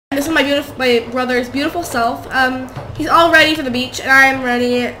this is my brother's beautiful self. He's all ready for the beach, and I'm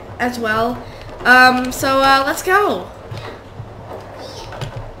ready as well. So let's go.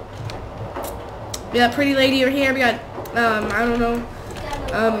 We got pretty lady over here. We got I don't know.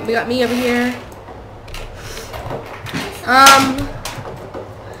 We got me over here.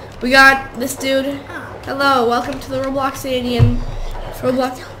 We got this dude. Hello, welcome to the Roblox stadium.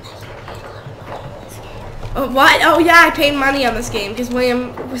 Roblox. Oh, what? Oh yeah, I paid money on this game because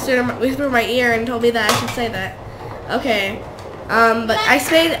William whispered in my ear and told me that I should say that. Okay. But I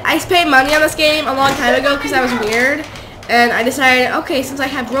paid money on this game a long time ago because I was weird, and I decided, okay, since I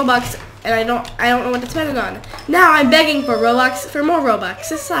have Robux and I don't know what to spend it on. Now I'm begging for more Robux.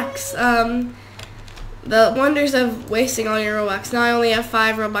 This sucks. The wonders of wasting all your Robux. Now I only have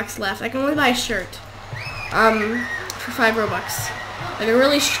 5 Robux left. I can only buy a shirt. For 5 Robux. Like a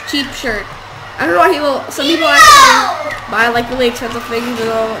really cheap shirt. I don't know why some people actually buy like really expensive things, even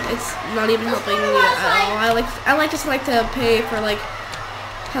though it's not even helping me at all. I just like to pay for like,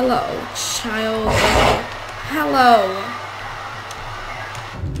 hello, child. Hello.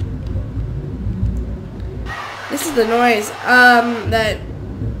 This is the noise.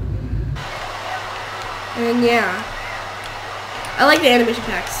 And yeah, I like the animation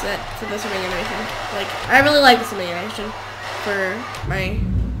packs for this animation. Like, I really like this animation for my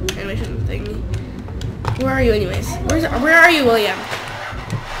animation thingy. Where are you, anyways? Where are you, William?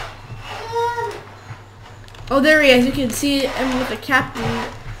 Oh, there he is. You can see him with the captain.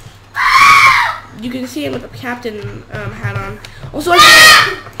 You can see him with the captain hat on. Also, I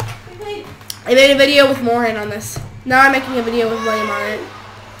made a video with Morin on this. Now I'm making a video with William on it.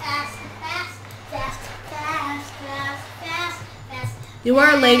 You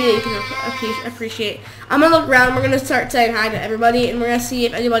are a lady that you can appreciate. I'm gonna look around. We're gonna start saying hi to everybody, and we're gonna see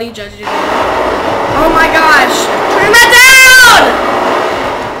if anybody judges you. Oh my gosh! Turn that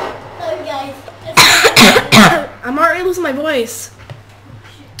down! I'm already losing my voice.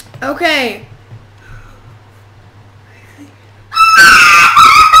 Okay.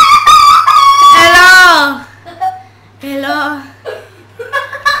 Hello. Hello.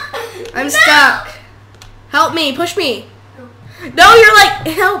 I'm stuck. Help me. Push me. No, you're like,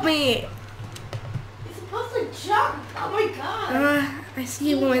 help me. You're supposed to jump. Oh my god. I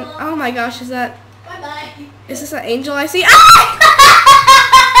see a woman. Oh my gosh, is that? Bye-bye. Is this an angel I see? Ah!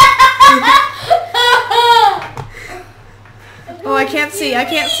 Oh, I can't see. I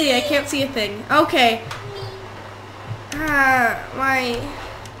can't see. I can't see a thing. Okay. My.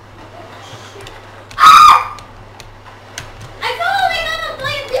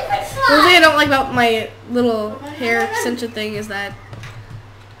 The only thing I don't like about my little hair extension thing is that,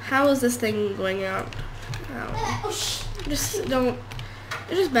 how is this thing going out? Oh. Just don't.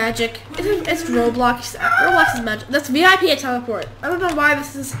 It's just magic. It's Roblox. Roblox is magic. That's VIP at teleport. I don't know why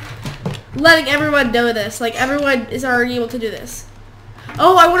this is letting everyone know this. Like, everyone is already able to do this.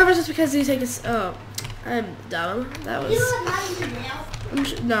 Oh, I wonder if it's just because you take this. Oh, I'm dumb. That was.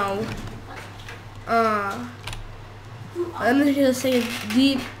 No. I'm gonna say a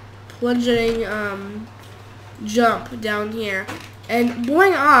deep plunging jump down here and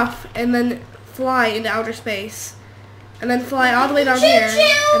going off and then fly into outer space and then fly all the way down here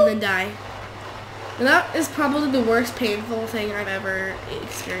and then die. And that is probably the worst painful thing I've ever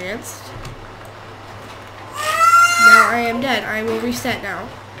experienced. Now I am dead. I will reset now.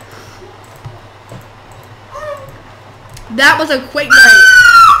 That was a quick night.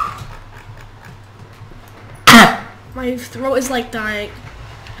 My throat is like dying.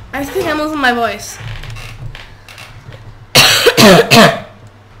 I think I'm losing my voice.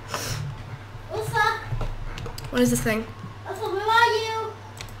 What is this thing? Where are you?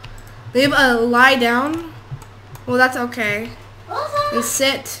 They have a lie down. Well, that's okay. And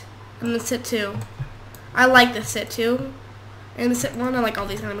sit. And then sit too. I like the sit too. And the sit one. I like all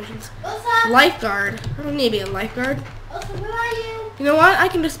these animations. Lifeguard. I don't need to be a lifeguard. Where are you? You know what? I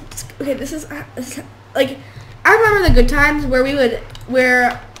can just. Okay, this is like. I remember the good times where we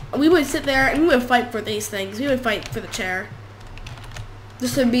would sit there and we would fight for these things. We would fight for the chair.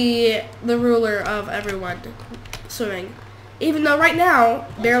 Just to be the ruler of everyone swimming. Even though right now,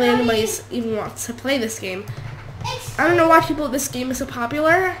 barely anybody's even wants to play this game. I don't know why this game is so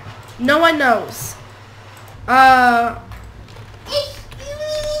popular. No one knows.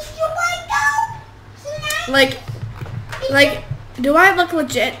 Like, do I look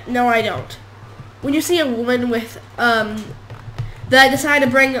legit? No, I don't. When you see a woman with, that decided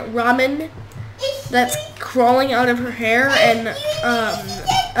to bring ramen that's crawling out of her hair and,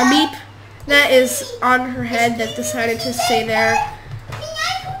 a meep that is on her head that decided to stay there.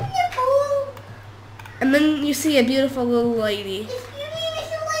 And then you see a beautiful little lady.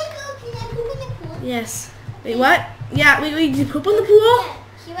 Yes. Wait, what? Yeah, wait, did you poop in the pool? Yeah,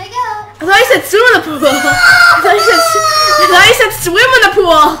 here I go. I thought you said swim in the pool. I thought you said swim in the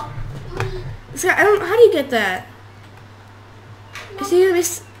pool. So, I don't. How do you get that? Is he gonna be?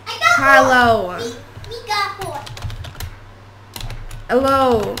 I got Hello. We got hot.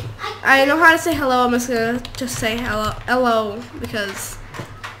 Hello. I know how to say hello. I'm just gonna say hello because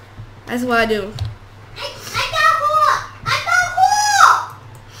that's what I do. I got hot. I got hot.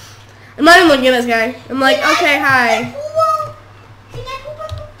 I'm not even looking at this guy. I'm like, okay, hi. Can I poop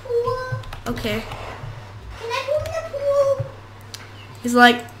in the pool? Okay. Can I poop in the pool? He's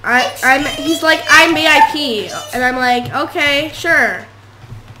like, I'm VIP, and I'm like, okay, sure.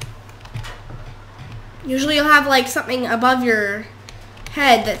 Usually you'll have like something above your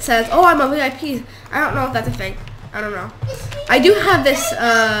head that says, oh, I'm a VIP. I don't know if that's a thing. I don't know. I do have this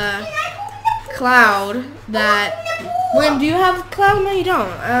cloud that. William, do you have a cloud? No, you don't.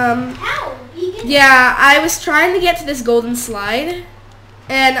 Yeah, I was trying to get to this golden slide,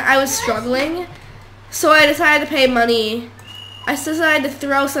 and I was struggling, so I decided to pay money. I decided to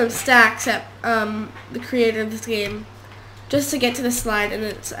throw some stacks at the creator of this game just to get to the slide,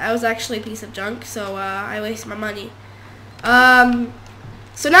 and I was actually a piece of junk, so I wasted my money.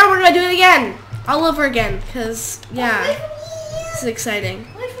 So now we're gonna do it again, all over again, because yeah, this is exciting.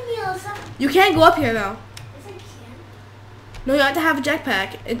 Wait for me, Alyssa. You can't go up here though. Yes, I can. No, you have to have a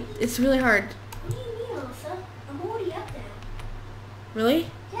jetpack. It's really hard. What do you mean, Alyssa? I'm already up there. Really?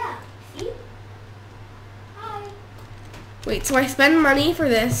 Yeah. See? Hi. Wait, so I spend money for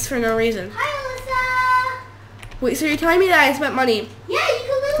this for no reason. Hi, Alyssa. Wait, so you're telling me that I spent money Yeah, you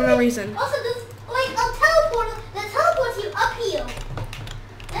can literally. for no reason? Also, this like a teleporter that teleports you up here.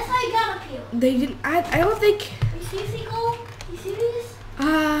 That's how you got up here. They didn't. I don't think. Are you seriously, Cole? Are you serious?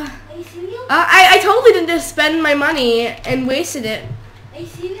 Uh. Are you serious? I totally didn't just spend my money and wasted it. Are you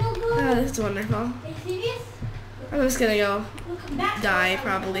serious, bro? Oh, this is wonderful. Are you serious? I'm just gonna go We'll come back. die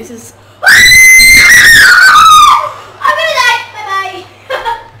probably. This is I'm gonna die. Bye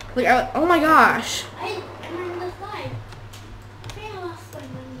bye. like oh my gosh. I'm on the slide. I lost my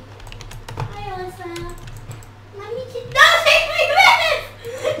money. Hi, Alyssa. Mommy, no, take my minutes.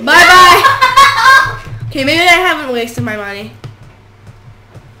 Bye bye. Okay, maybe I haven't wasted my money.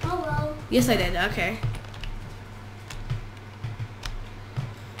 Oh well. Yes, I did. Okay.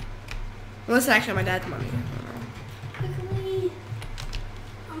 Well, this is actually my dad's money. Quickly.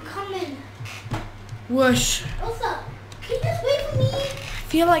 I'm coming. Whoosh. Elsa, can you just wait for me? I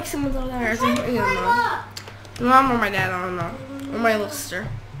feel like someone's over there. I'm trying to climb up. My mom or my dad, I don't know. Or my little sister.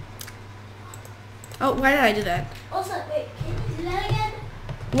 Oh, why did I do that? Elsa, wait, can you do that again?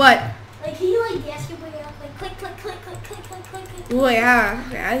 What? Like, can you like dance your way up? Like, click, click, click, click, click, click, click, click. Oh yeah.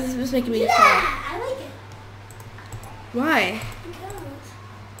 Yeah, this was making me Do fall. that. I like it. Why? Because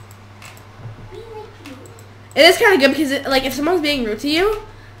we like you. It is kind of good because like if someone's being rude to you,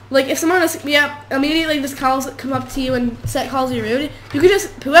 like if someone just immediately just come up to you and calls you rude, you could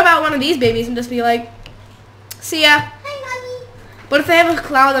just poop out one of these babies and just be like, see ya. Hi, Mommy. But if they have a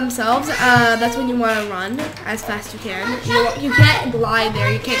cloud themselves, that's when you want to run as fast as you can. You can't glide there.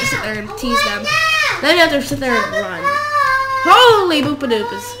 You can't just sit there and tease them. Then you have to sit there and run. Holy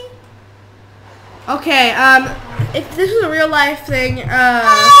boopadoopas. Okay, if this was a real life thing,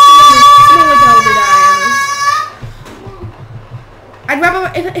 someone would totally die on this. I'd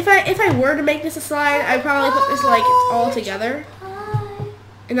rather, if I were to make this a slide, I'd probably put this like it's all together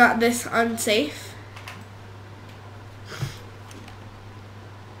and not this unsafe.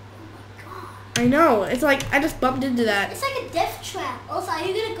 I know. It's like I just bumped into that. It's like a death trap. Also, are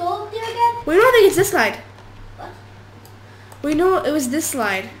you gonna go up there again? We don't think it's this slide. What? We know it was this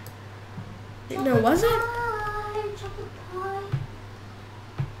slide. No, was it? Chocolate pie.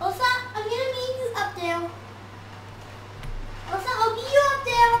 Elsa, I'm gonna meet you up there. Elsa, I'll meet you up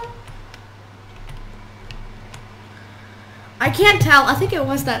there. I can't tell. I think it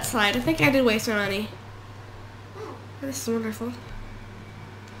was that slide. I think I did waste my money. Oh. This is wonderful.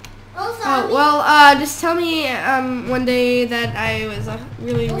 Elsa, Oh, well, just tell me one day that I was a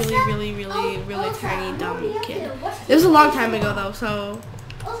really tiny, dumb kid. It was a long time ago, though, so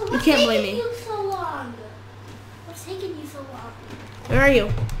you can't blame me. What's taking you so long? What's taking you so long? Where are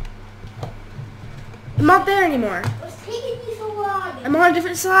you? I'm not there anymore. What's taking you so long? I'm on a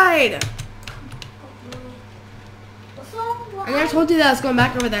different side. I never told you that I was going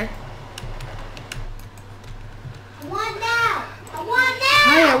back over there. I want now. I want now.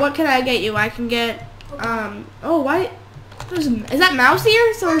 Hiya, what can I get you? I can get, oh, why? Is that mouse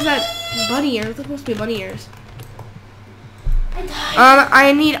ears or is that bunny ears? It's supposed to be bunny ears. I died.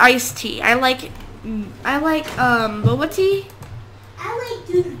 I need iced tea. I like boba tea. I like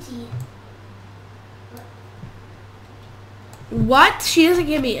doodoo tea. What? She doesn't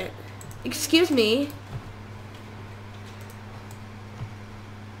give me it. Excuse me.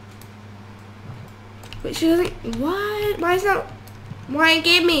 But she doesn't. What? Why is that? Why it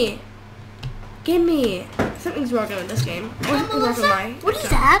gave me? Give me. Something's wrong with this game. Something's wrong with my. What is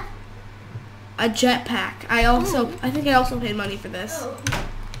that? A jetpack. I think I also paid money for this. Oh.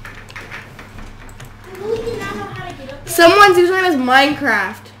 I really did not know how to get up there. Someone's username is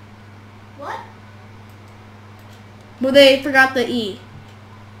Minecraft. What? Well, they forgot the E.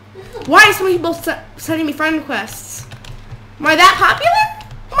 Why are so many people sending me friend requests? Am I that popular?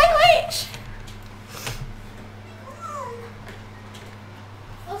 Oh my gosh.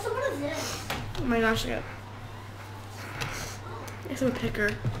 Oh, so what is this? Oh my gosh, I guess I'm a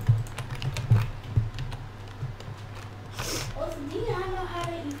picker. Also, do you not know how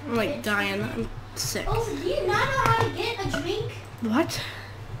to eat? I'm like dying. I'm sick. Also, do you not know how to get a drink? What?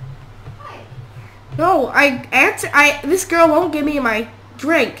 Hi. No, this girl won't give me my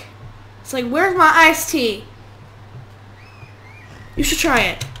drink. It's like, where's my iced tea? You should try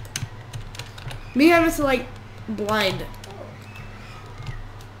it. Me, I'm just like blind.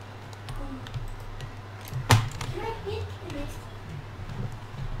 Can I get this?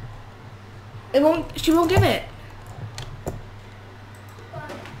 It won't. She won't give it.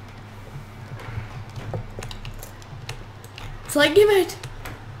 It's like, give it.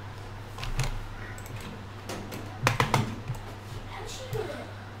 How'd she get it?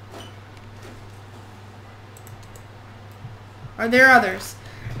 Are there others?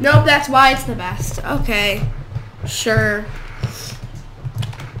 Nope, that's why it's the best. Okay, sure.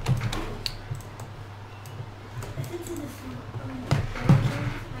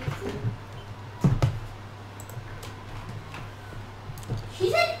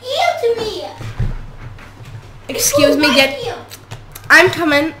 She said ew to me. Excuse me, I'm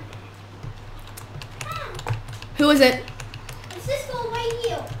coming. Who is it? It's this girl right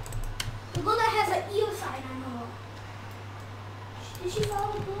here. The girl that has an ew sign on her. Did she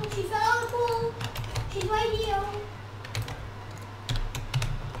fall in the pool? She fell in the pool. She's right here.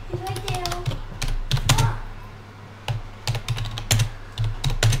 She's right there. Ah.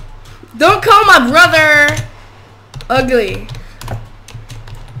 Don't call my brother ugly.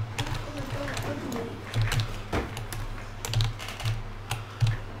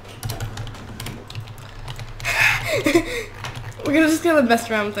 We're just gonna mess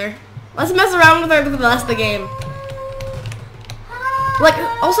around with her. Let's mess around with her for the rest of the game. Like,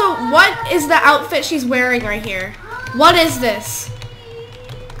 also, what is the outfit she's wearing right here? What is this?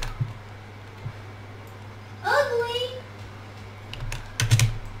 Ugly.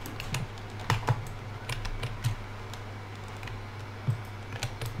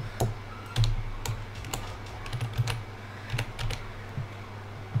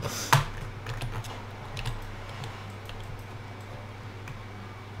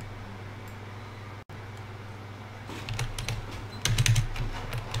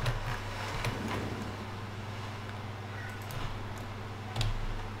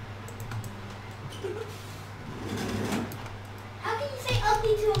 How can you say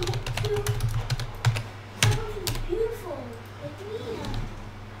ugly to someone who's beautiful like me?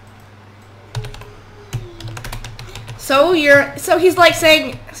 So he's like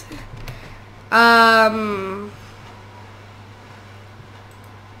saying, come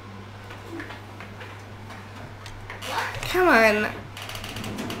on.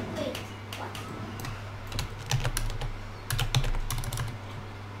 Wait, what?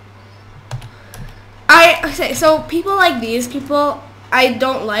 Okay, so people like these people I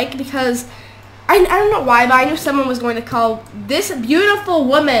don't like because I don't know why, but I knew someone was going to call this beautiful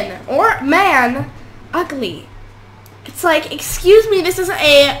woman or man ugly. It's like, excuse me, this is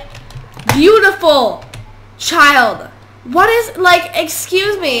a beautiful child. What is, like,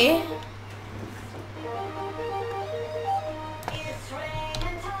 excuse me.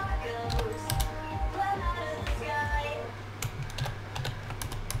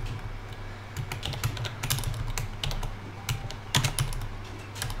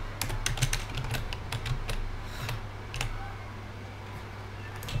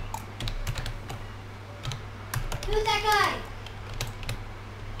 Who's that guy?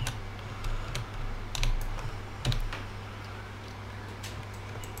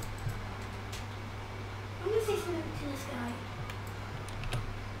 I'm gonna say something to this guy.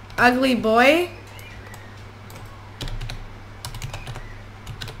 Ugly boy.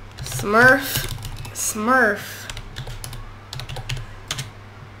 Smurf.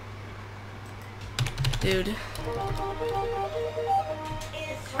 Dude.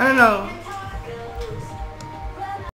 I don't know.